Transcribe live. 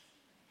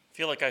I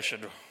feel like I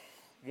should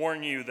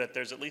warn you that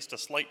there's at least a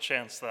slight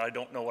chance that I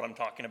don't know what I'm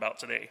talking about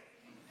today.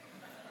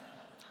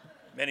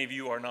 Many of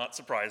you are not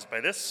surprised by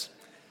this.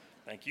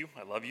 Thank you.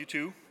 I love you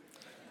too.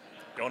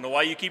 Don't know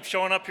why you keep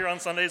showing up here on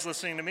Sundays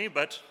listening to me,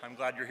 but I'm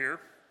glad you're here.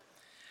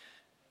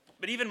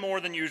 But even more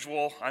than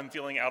usual, I'm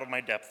feeling out of my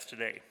depth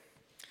today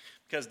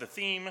because the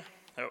theme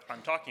that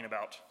I'm talking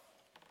about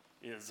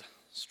is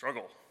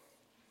struggle.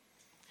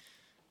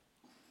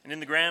 And in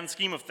the grand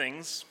scheme of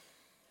things,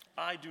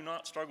 I do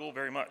not struggle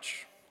very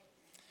much.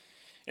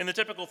 In the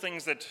typical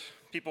things that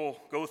people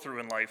go through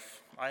in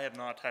life, I have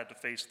not had to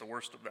face the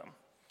worst of them.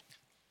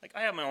 Like,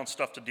 I have my own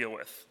stuff to deal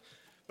with,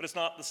 but it's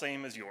not the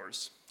same as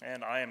yours,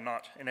 and I am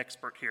not an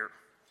expert here.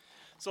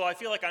 So I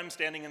feel like I'm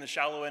standing in the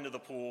shallow end of the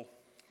pool,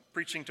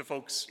 preaching to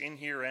folks in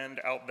here and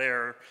out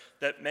there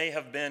that may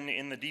have been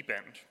in the deep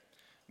end,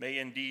 may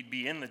indeed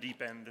be in the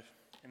deep end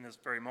in this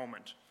very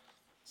moment.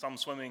 Some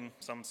swimming,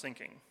 some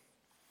sinking.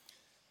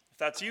 If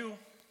that's you,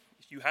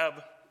 if you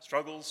have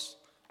struggles,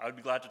 I would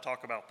be glad to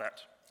talk about that,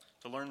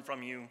 to learn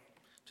from you,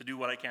 to do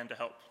what I can to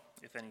help,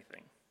 if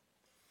anything.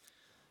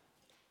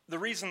 The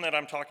reason that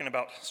I'm talking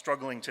about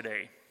struggling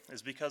today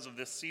is because of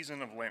this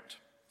season of Lent.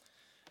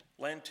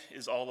 Lent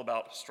is all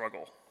about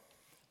struggle,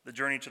 the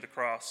journey to the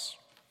cross,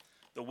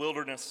 the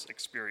wilderness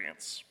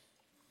experience.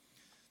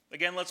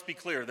 Again, let's be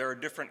clear, there are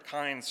different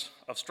kinds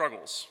of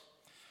struggles.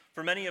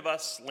 For many of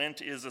us,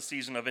 Lent is a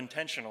season of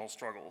intentional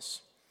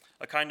struggles,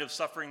 a kind of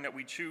suffering that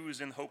we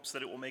choose in hopes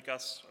that it will make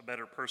us a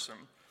better person,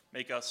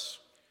 make us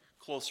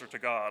closer to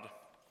God.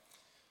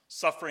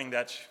 Suffering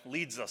that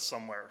leads us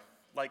somewhere,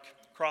 like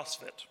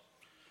CrossFit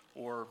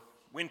or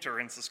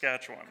winter in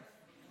Saskatchewan.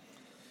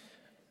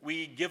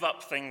 We give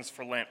up things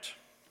for Lent.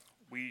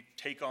 We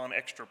take on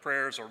extra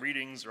prayers or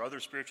readings or other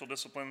spiritual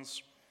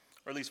disciplines,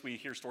 or at least we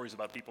hear stories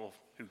about people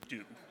who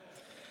do.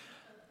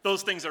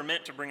 Those things are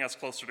meant to bring us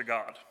closer to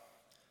God.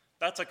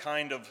 That's a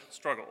kind of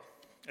struggle,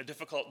 a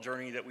difficult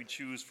journey that we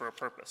choose for a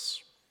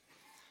purpose.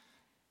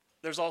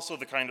 There's also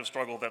the kind of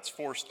struggle that's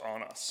forced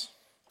on us,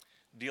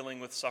 dealing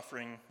with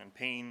suffering and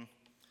pain,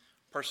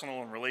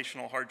 personal and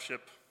relational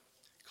hardship,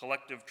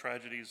 collective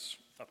tragedies,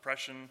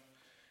 oppression,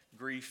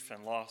 grief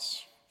and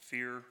loss,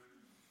 fear,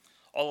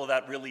 all of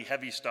that really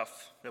heavy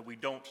stuff that we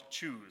don't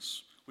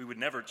choose, we would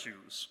never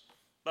choose,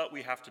 but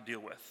we have to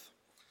deal with.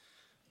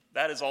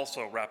 That is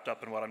also wrapped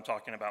up in what I'm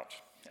talking about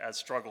as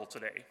struggle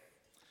today.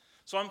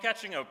 So I'm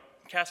casting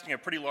a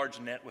pretty large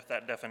net with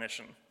that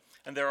definition,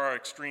 and there are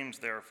extremes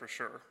there for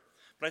sure,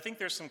 but I think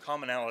there's some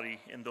commonality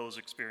in those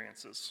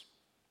experiences.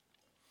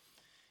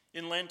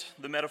 In Lent,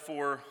 the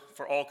metaphor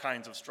for all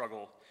kinds of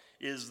struggle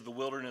is the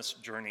wilderness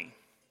journey.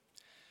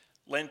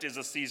 Lent is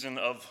a season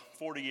of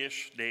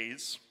 40-ish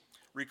days,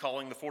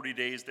 recalling the 40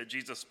 days that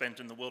Jesus spent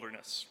in the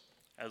wilderness,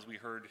 as we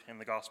heard in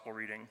the gospel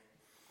reading.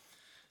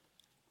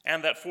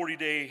 And that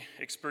 40-day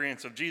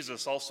experience of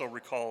Jesus also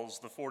recalls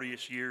the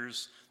 40-ish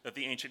years that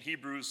the ancient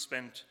Hebrews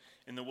spent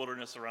in the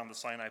wilderness around the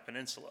Sinai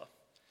Peninsula,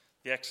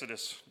 the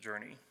Exodus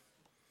journey.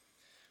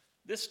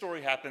 This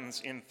story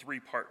happens in 3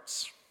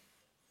 parts.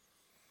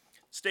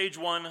 Stage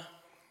 1,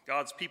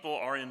 God's people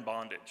are in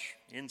bondage,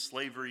 in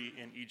slavery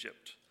in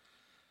Egypt.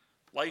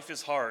 Life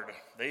is hard.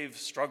 They've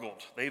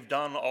struggled. They've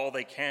done all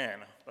they can,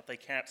 but they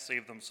can't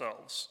save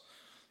themselves.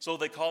 So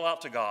they call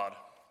out to God.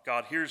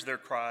 God hears their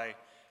cry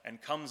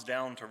and comes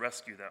down to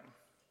rescue them.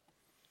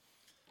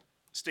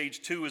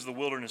 Stage 2 is the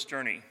wilderness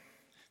journey.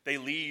 They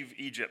leave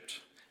Egypt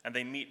and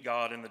they meet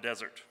God in the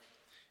desert.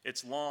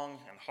 It's long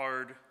and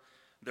hard.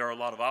 There are a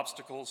lot of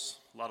obstacles,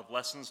 a lot of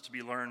lessons to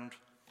be learned,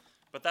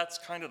 but that's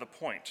kind of the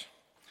point.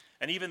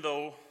 And even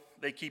though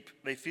they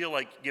feel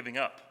like giving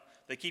up,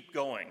 they keep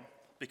going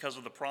because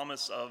of the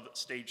promise of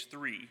stage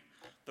 3,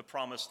 the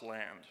promised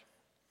land.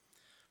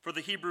 For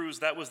the Hebrews,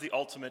 that was the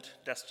ultimate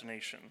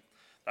destination.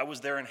 That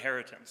was their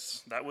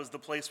inheritance. That was the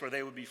place where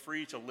they would be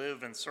free to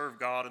live and serve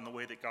God in the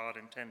way that God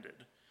intended.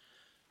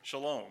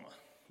 Shalom,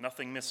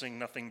 nothing missing,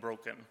 nothing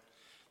broken,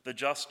 the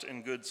just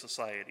and good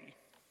society.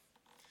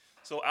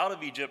 So out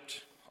of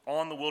Egypt,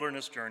 on the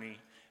wilderness journey,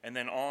 and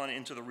then on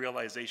into the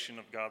realization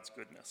of God's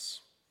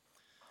goodness.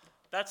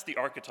 That's the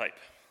archetype,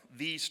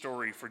 the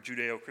story for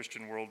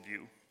Judeo-Christian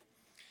worldview.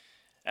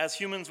 As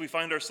humans, we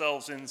find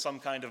ourselves in some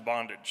kind of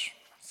bondage,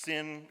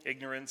 sin,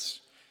 ignorance,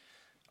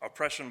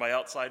 oppression by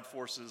outside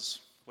forces,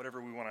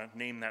 whatever we want to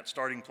name that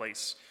starting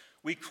place.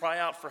 We cry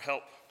out for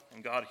help,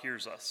 and God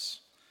hears us.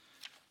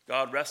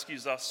 God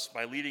rescues us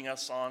by leading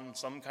us on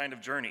some kind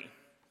of journey,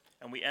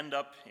 and we end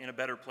up in a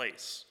better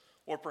place,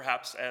 or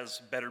perhaps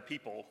as better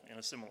people in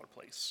a similar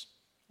place,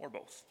 or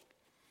both.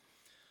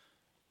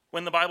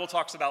 When the Bible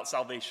talks about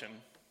salvation,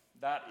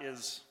 that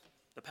is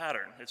the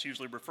pattern it's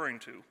usually referring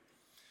to.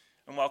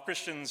 And while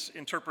Christians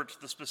interpret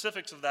the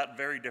specifics of that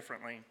very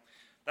differently,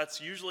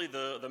 that's usually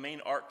the main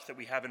arc that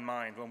we have in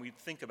mind when we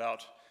think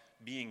about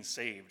being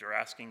saved or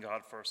asking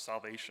God for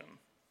salvation.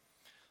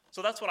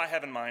 So that's what I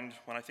have in mind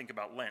when I think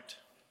about Lent.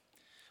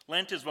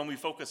 Lent is when we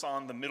focus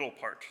on the middle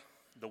part,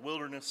 the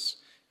wilderness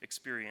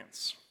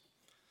experience,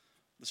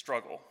 the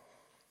struggle.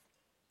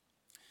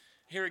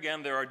 Here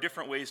again, there are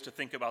different ways to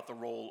think about the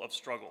role of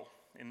struggle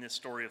in this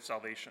story of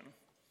salvation.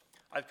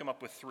 I've come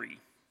up with 3,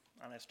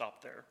 and I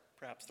stopped there.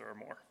 Perhaps there are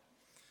more.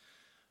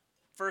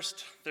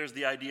 First, there's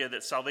the idea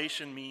that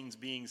salvation means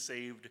being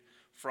saved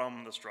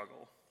from the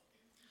struggle.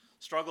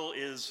 Struggle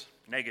is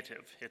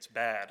negative, it's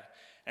bad,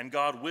 and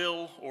God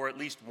will, or at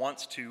least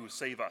wants to,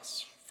 save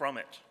us from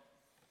it.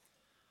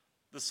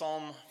 The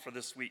psalm for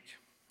this week,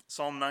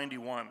 Psalm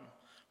 91,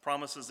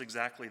 promises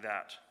exactly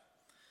that.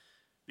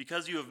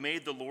 Because you have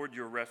made the Lord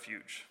your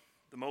refuge,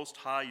 the Most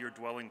High your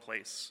dwelling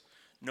place,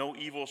 no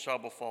evil shall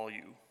befall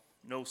you,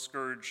 no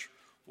scourge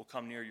will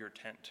come near your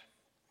tent.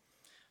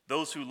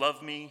 Those who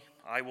love me,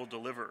 I will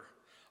deliver.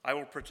 I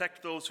will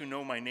protect those who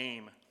know my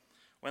name.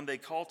 When they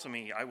call to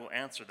me, I will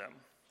answer them.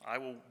 I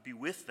will be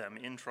with them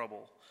in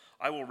trouble.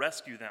 I will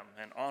rescue them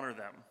and honor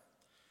them.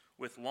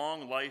 With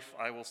long life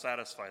I will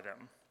satisfy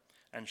them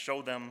and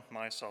show them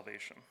my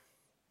salvation.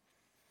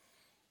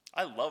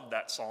 I loved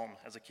that psalm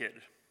as a kid.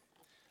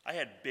 I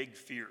had big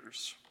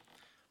fears.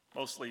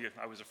 Mostly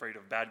I was afraid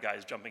of bad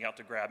guys jumping out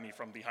to grab me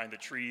from behind the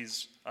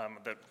trees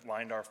that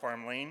lined our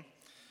farm lane.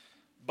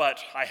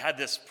 But I had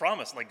this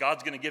promise, like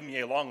God's going to give me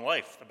a long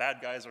life. The bad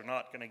guys are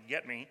not going to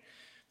get me.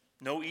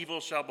 No evil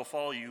shall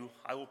befall you.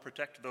 I will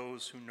protect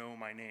those who know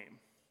my name.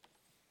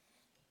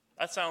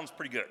 That sounds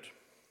pretty good.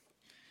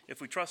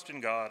 If we trust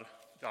in God,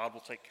 God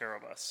will take care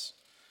of us.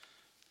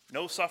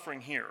 No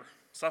suffering here.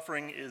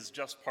 Suffering is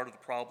just part of the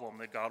problem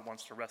that God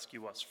wants to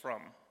rescue us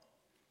from.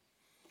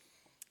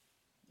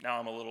 Now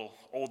I'm a little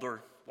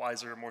older,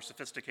 wiser, more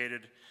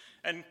sophisticated,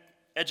 and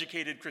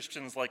educated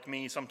Christians like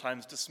me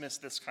sometimes dismiss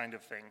this kind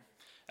of thing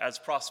as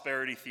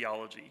prosperity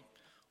theology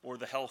or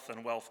the health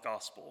and wealth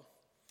gospel.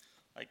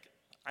 Like,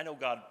 I know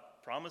God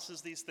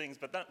promises these things,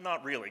 but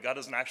not really. God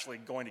isn't actually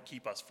going to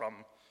keep us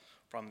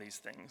from these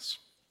things.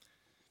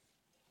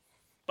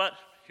 But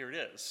here it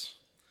is.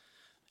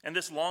 And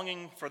this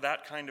longing for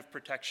that kind of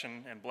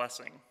protection and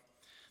blessing,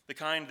 the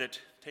kind that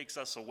takes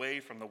us away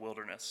from the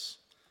wilderness,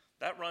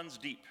 that runs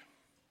deep.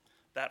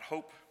 That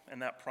hope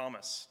and that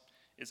promise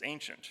is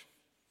ancient.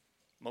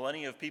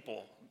 Millennia of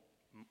people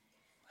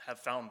have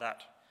found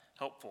that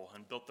helpful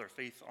and built their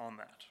faith on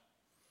that.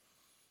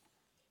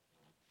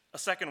 A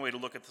second way to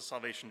look at the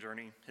salvation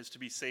journey is to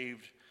be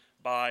saved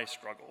by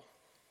struggle.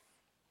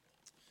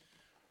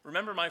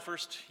 Remember my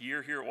first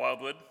year here at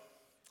Wildwood?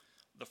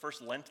 The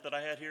first Lent that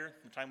I had here,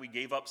 the time we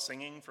gave up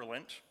singing for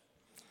Lent?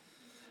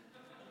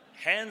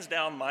 Hands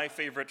down my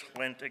favorite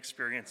Lent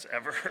experience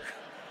ever.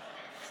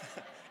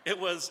 It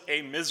was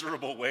a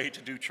miserable way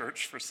to do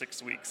church for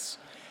 6 weeks.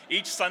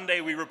 Each Sunday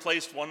we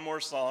replaced one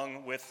more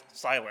song with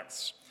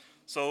silence.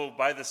 So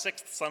by the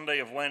 6th Sunday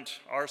of Lent,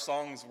 our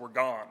songs were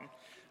gone.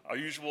 Our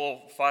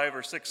usual 5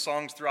 or 6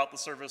 songs throughout the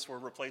service were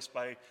replaced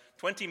by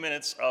 20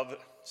 minutes of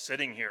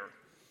sitting here,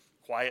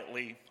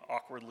 quietly,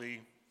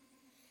 awkwardly.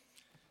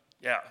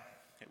 Yeah,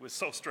 it was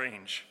so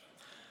strange.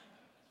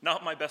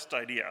 Not my best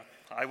idea.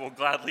 I will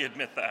gladly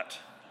admit that.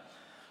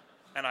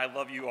 And I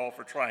love you all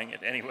for trying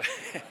it anyway.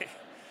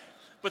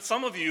 But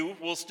some of you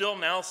will still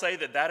now say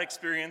that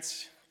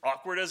experience,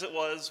 awkward as it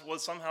was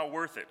somehow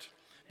worth it.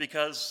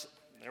 Because,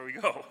 there we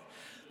go,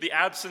 the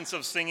absence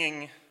of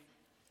singing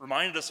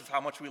reminded us of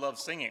how much we love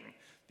singing.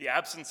 The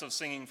absence of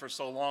singing for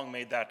so long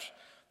made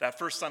that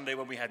first Sunday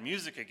when we had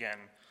music again,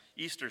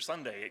 Easter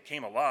Sunday, it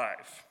came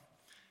alive.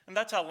 And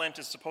that's how Lent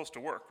is supposed to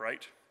work,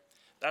 right?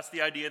 That's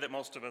the idea that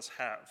most of us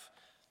have.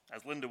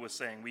 As Linda was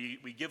saying,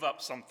 we give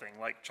up something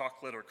like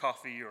chocolate or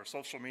coffee or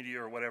social media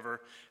or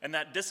whatever, and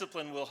that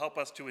discipline will help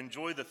us to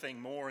enjoy the thing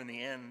more in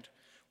the end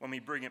when we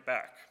bring it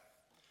back.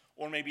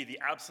 Or maybe the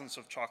absence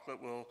of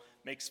chocolate will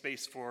make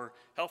space for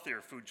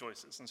healthier food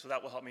choices, and so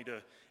that will help me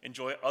to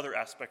enjoy other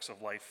aspects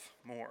of life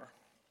more.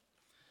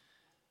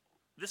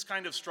 This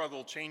kind of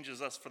struggle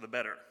changes us for the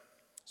better.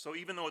 So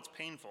even though it's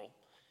painful,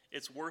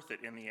 it's worth it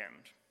in the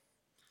end.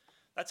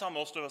 That's how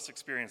most of us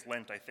experience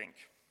Lent, I think.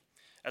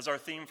 As our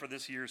theme for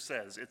this year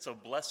says, it's a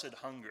blessed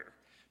hunger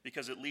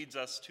because it leads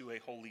us to a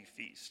holy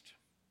feast.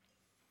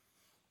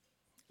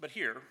 But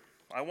here,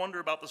 I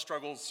wonder about the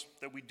struggles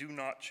that we do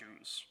not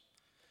choose.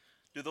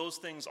 Do those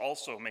things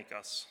also make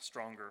us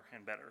stronger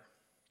and better?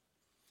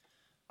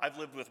 I've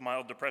lived with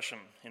mild depression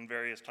in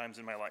various times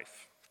in my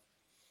life.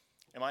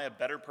 Am I a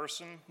better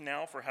person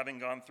now for having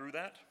gone through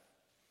that?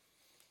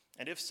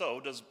 And if so,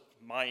 does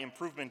my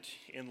improvement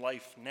in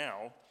life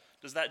now,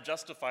 does that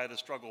justify the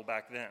struggle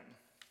back then?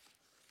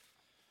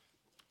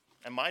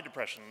 And my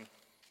depression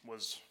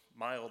was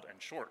mild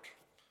and short.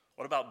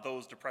 What about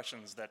those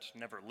depressions that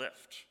never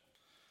lift?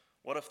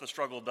 What if the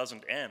struggle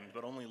doesn't end,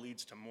 but only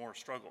leads to more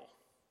struggle?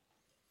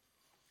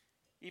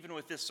 Even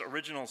with this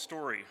original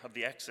story of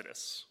the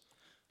Exodus,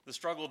 the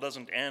struggle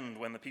doesn't end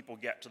when the people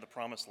get to the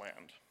promised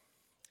land.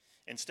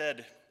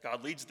 Instead,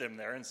 God leads them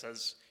there and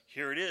says,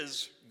 here it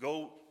is,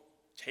 go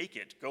take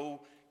it,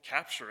 go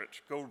capture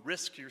it, go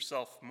risk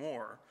yourself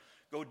more,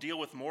 go deal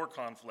with more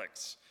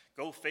conflicts,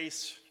 go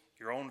face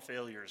your own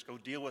failures, go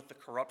deal with the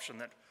corruption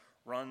that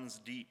runs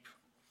deep.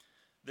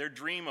 Their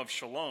dream of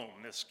Shalom,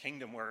 this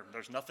kingdom where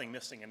there's nothing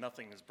missing and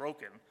nothing is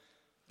broken,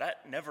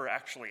 that never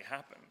actually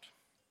happened.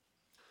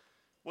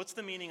 What's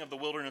the meaning of the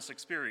wilderness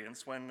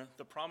experience when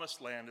the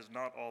promised land is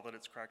not all that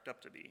it's cracked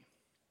up to be?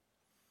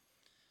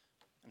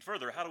 And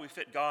further, how do we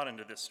fit God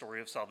into this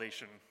story of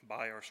salvation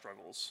by our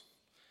struggles?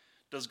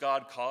 Does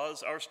God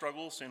cause our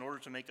struggles in order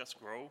to make us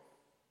grow?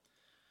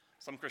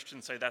 Some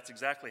Christians say that's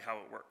exactly how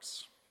it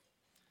works.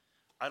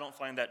 I don't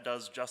find that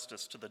does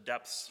justice to the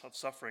depths of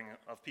suffering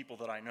of people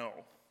that I know,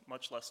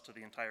 much less to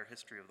the entire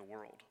history of the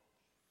world.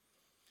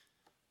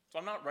 So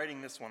I'm not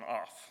writing this one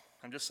off.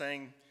 I'm just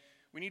saying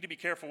we need to be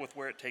careful with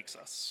where it takes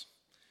us.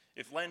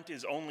 If Lent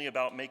is only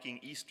about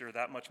making Easter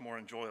that much more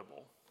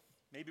enjoyable,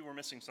 maybe we're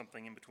missing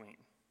something in between.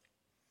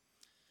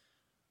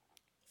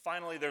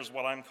 Finally, there's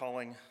what I'm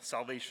calling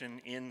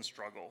salvation in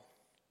struggle.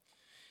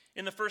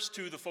 In the first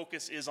two, the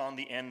focus is on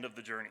the end of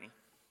the journey,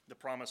 the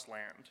promised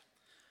land,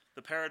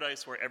 the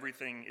paradise where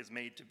everything is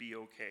made to be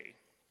okay.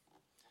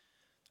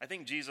 I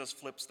think Jesus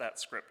flips that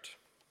script.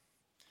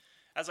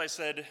 As I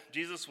said,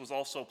 Jesus was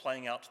also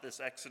playing out this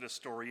Exodus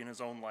story in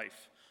his own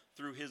life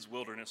through his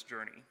wilderness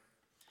journey.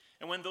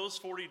 And when those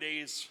 40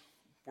 days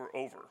were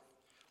over,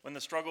 when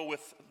the struggle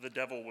with the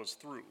devil was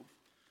through,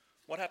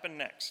 what happened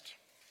next?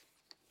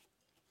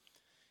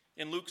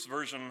 In Luke's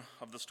version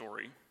of the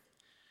story,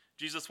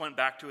 Jesus went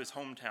back to his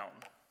hometown,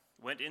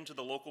 went into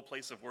the local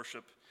place of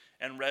worship,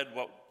 and read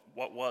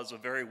what was a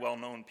very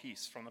well-known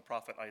piece from the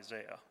prophet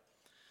Isaiah.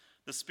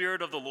 "The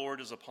Spirit of the Lord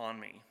is upon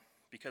me,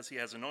 because he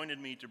has anointed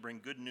me to bring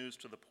good news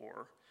to the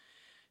poor.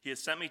 He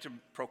has sent me to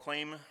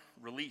proclaim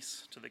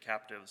release to the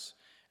captives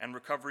and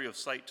recovery of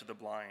sight to the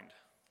blind,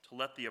 to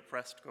let the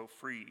oppressed go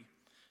free,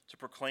 to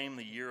proclaim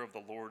the year of the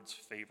Lord's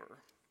favor."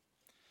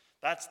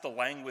 That's the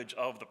language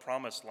of the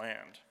promised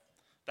land.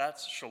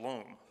 That's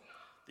Shalom,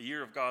 the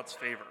year of God's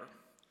favor.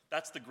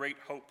 That's the great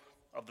hope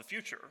of the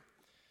future.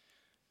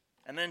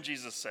 And then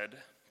Jesus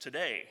said,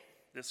 "Today,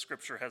 this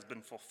scripture has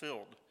been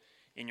fulfilled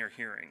in your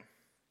hearing."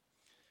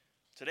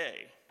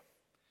 Today,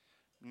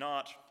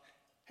 not,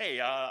 hey,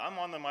 I'm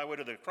on my way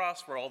to the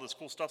cross where all this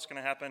cool stuff's going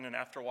to happen, and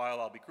after a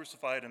while I'll be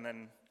crucified, and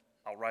then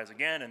I'll rise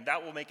again, and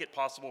that will make it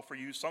possible for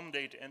you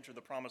someday to enter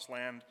the promised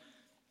land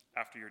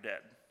after you're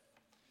dead.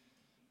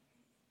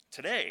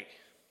 Today,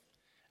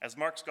 as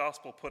Mark's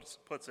gospel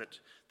puts it,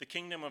 the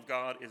kingdom of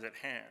God is at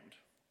hand,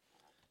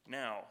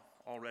 now,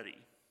 already.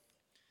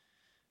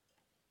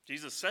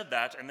 Jesus said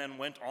that and then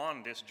went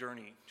on this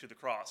journey to the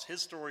cross.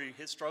 His story,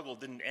 his struggle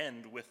didn't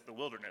end with the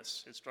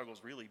wilderness. His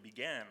struggles really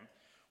began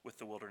with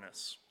the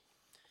wilderness.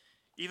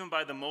 Even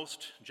by the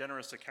most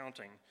generous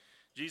accounting,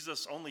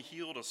 Jesus only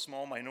healed a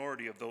small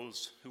minority of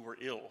those who were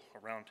ill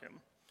around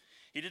him.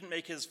 He didn't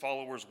make his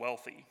followers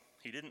wealthy.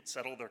 He didn't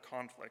settle their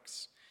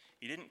conflicts.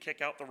 He didn't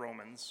kick out the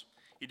Romans.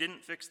 He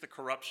didn't fix the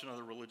corruption of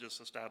the religious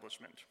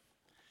establishment.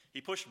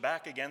 He pushed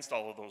back against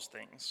all of those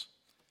things,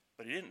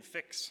 but he didn't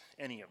fix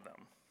any of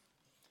them.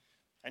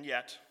 And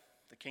yet,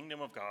 the kingdom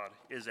of God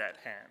is at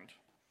hand.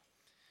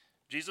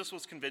 Jesus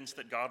was convinced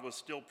that God was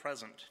still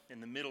present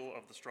in the middle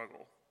of the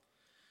struggle.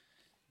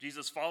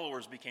 Jesus'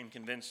 followers became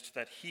convinced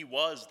that he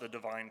was the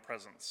divine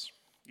presence,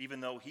 even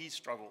though he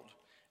struggled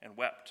and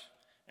wept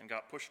and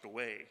got pushed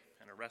away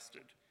and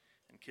arrested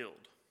and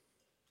killed.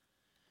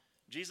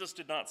 Jesus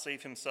did not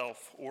save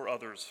himself or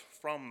others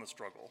from the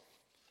struggle,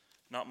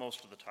 not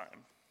most of the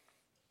time.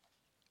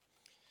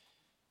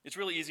 It's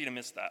really easy to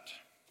miss that.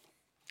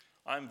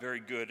 I'm very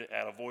good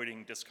at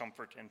avoiding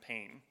discomfort and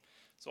pain,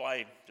 so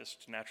I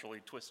just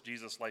naturally twist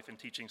Jesus' life and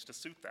teachings to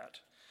suit that.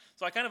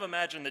 So I kind of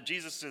imagine that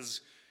Jesus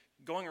is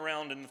going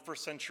around in the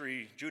first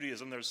century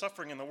Judaism. There's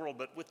suffering in the world,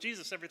 but with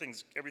Jesus,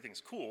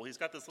 everything's cool. He's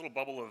got this little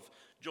bubble of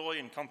joy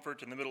and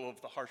comfort in the middle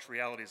of the harsh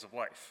realities of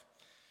life.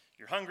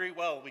 You're hungry?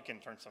 Well, we can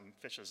turn some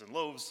fishes and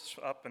loaves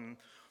up and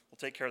we'll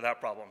take care of that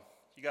problem.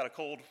 You got a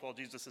cold? Well,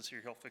 Jesus is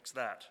here. He'll fix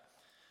that.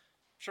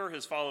 Sure,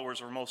 his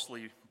followers were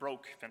mostly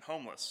broke and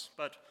homeless,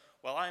 but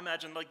well, I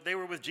imagine like they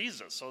were with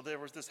Jesus, so there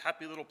was this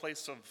happy little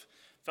place of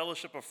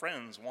fellowship of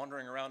friends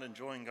wandering around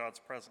enjoying God's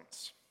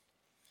presence.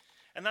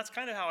 And that's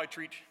kind of how I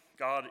treat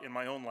God in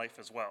my own life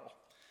as well.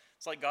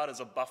 It's like God is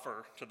a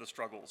buffer to the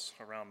struggles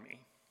around me.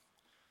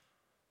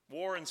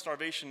 War and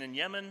starvation in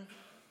Yemen,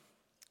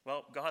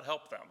 well, God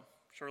help them.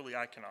 Surely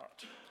I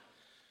cannot.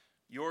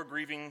 You're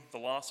grieving the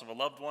loss of a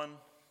loved one,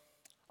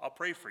 I'll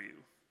pray for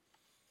you,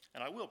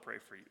 and I will pray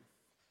for you,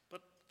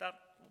 but that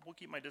will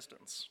keep my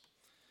distance.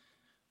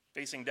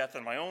 Facing death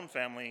in my own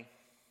family,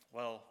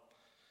 well,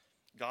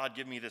 God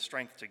give me the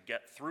strength to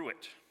get through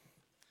it.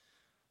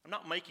 I'm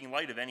not making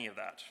light of any of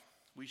that.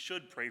 We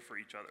should pray for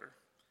each other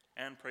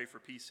and pray for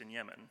peace in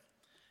Yemen.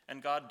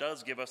 And God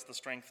does give us the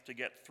strength to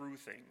get through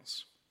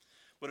things.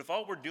 But if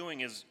all we're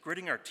doing is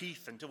gritting our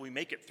teeth until we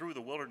make it through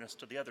the wilderness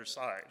to the other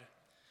side,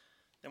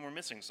 then we're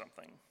missing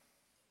something.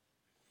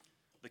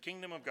 The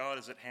kingdom of God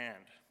is at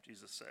hand,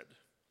 Jesus said.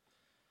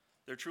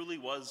 There truly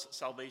was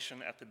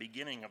salvation at the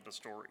beginning of the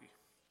story,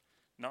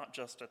 not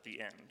just at the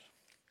end.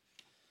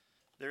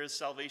 There is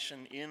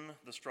salvation in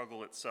the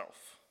struggle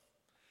itself,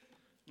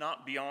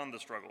 not beyond the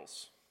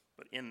struggles,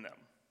 but in them.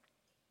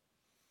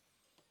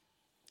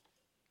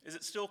 Is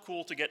it still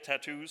cool to get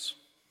tattoos?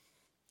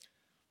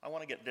 I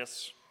want to get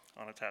this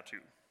on a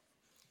tattoo.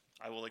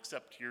 I will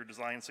accept your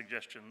design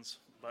suggestions,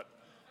 but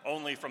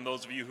only from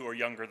those of you who are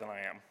younger than I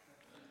am.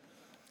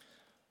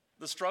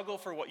 The struggle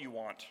for what you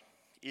want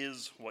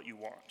is what you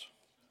want.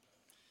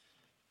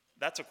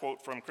 That's a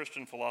quote from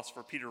Christian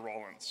philosopher Peter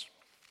Rollins.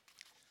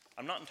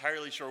 I'm not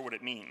entirely sure what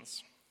it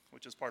means,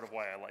 which is part of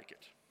why I like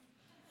it.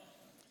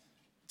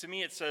 To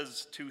me, it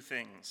says two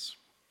things.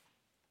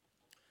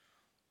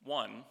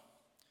 One,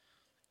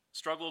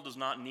 struggle does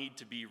not need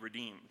to be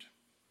redeemed.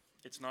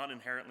 It's not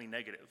inherently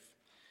negative.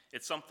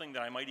 It's something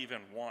that I might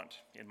even want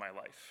in my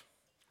life.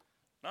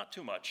 Not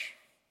too much,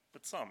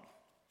 but some.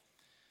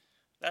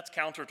 That's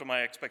counter to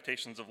my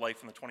expectations of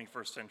life in the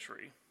 21st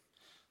century.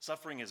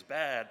 Suffering is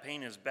bad,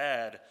 pain is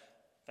bad.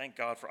 Thank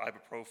God for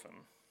ibuprofen.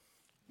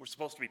 We're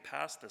supposed to be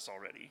past this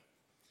already.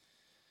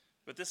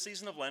 But this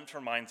season of Lent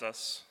reminds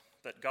us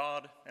that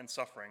God and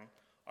suffering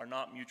are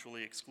not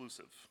mutually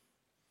exclusive.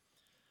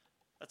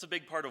 That's a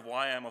big part of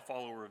why I'm a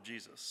follower of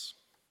Jesus.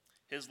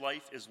 His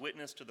life is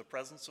witness to the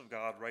presence of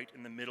God right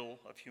in the middle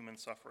of human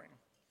suffering.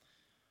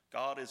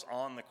 God is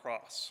on the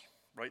cross,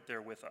 right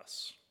there with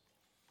us.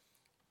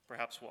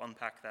 Perhaps we'll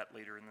unpack that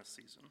later in this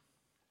season.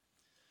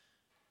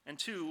 And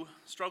two,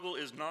 struggle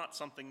is not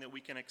something that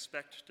we can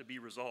expect to be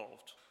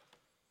resolved.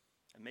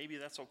 And maybe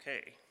that's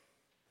okay.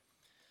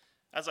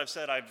 As I've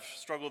said, I've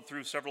struggled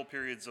through several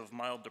periods of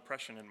mild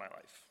depression in my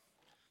life.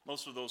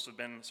 Most of those have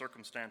been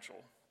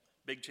circumstantial.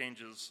 Big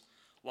changes,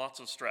 lots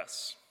of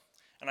stress.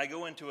 And I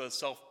go into a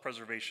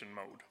self-preservation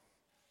mode.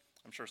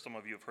 I'm sure some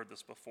of you have heard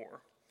this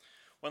before.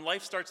 When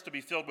life starts to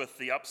be filled with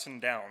the ups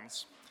and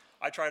downs,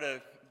 I try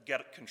to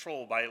get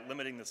control by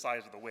limiting the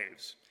size of the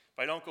waves. If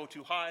I don't go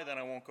too high, then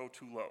I won't go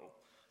too low.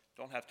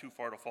 Don't have too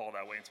far to fall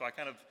that way. And so I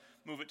kind of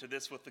move it to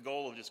this with the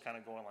goal of just kind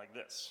of going like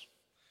this,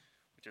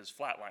 which is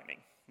flatlining.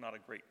 Not a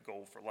great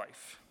goal for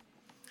life.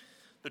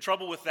 The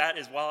trouble with that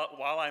is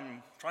while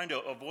I'm trying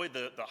to avoid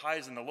the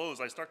highs and the lows,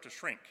 I start to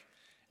shrink.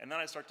 And then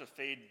I start to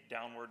fade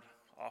downward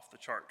off the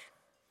chart.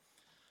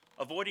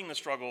 Avoiding the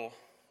struggle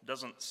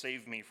doesn't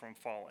save me from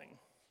falling.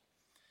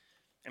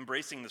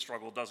 Embracing the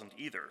struggle doesn't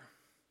either.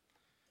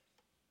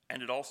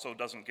 And it also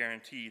doesn't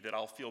guarantee that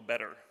I'll feel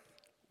better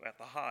at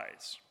the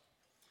highs.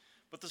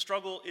 But the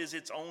struggle is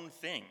its own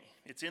thing.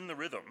 It's in the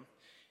rhythm.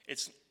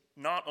 It's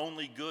not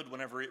only good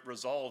whenever it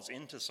resolves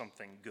into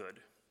something good.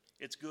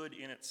 It's good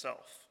in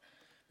itself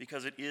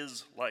because it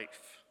is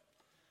life.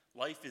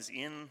 Life is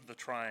in the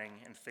trying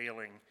and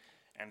failing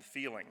and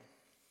feeling,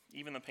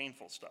 even the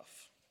painful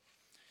stuff.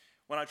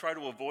 When I try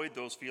to avoid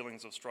those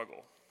feelings of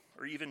struggle,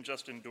 or even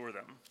just endure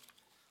them,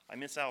 I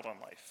miss out on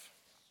life.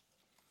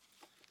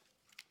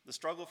 The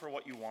struggle for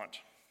what you want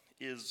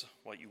is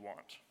what you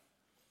want.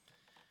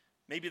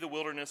 Maybe the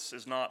wilderness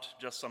is not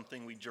just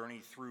something we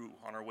journey through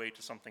on our way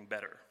to something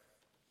better.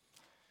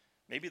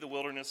 Maybe the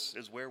wilderness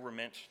is where we're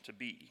meant to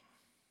be.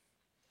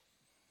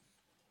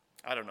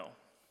 I don't know.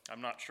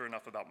 I'm not sure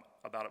enough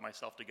about it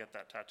myself to get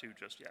that tattoo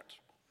just yet.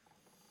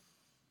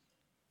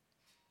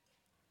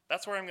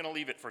 That's where I'm going to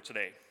leave it for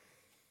today.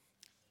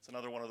 It's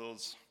another one of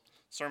those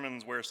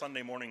sermons where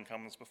Sunday morning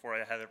comes before I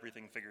had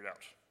everything figured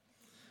out.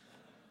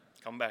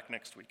 Come back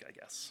next week, I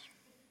guess.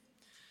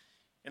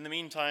 In the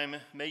meantime,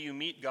 may you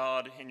meet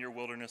God in your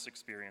wilderness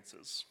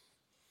experiences.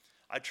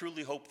 I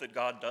truly hope that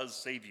God does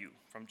save you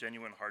from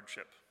genuine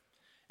hardship,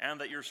 and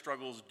that your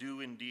struggles do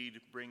indeed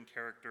bring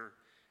character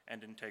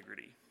and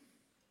integrity.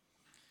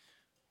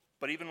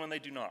 But even when they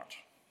do not,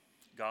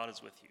 God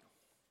is with you.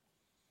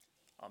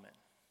 Amen.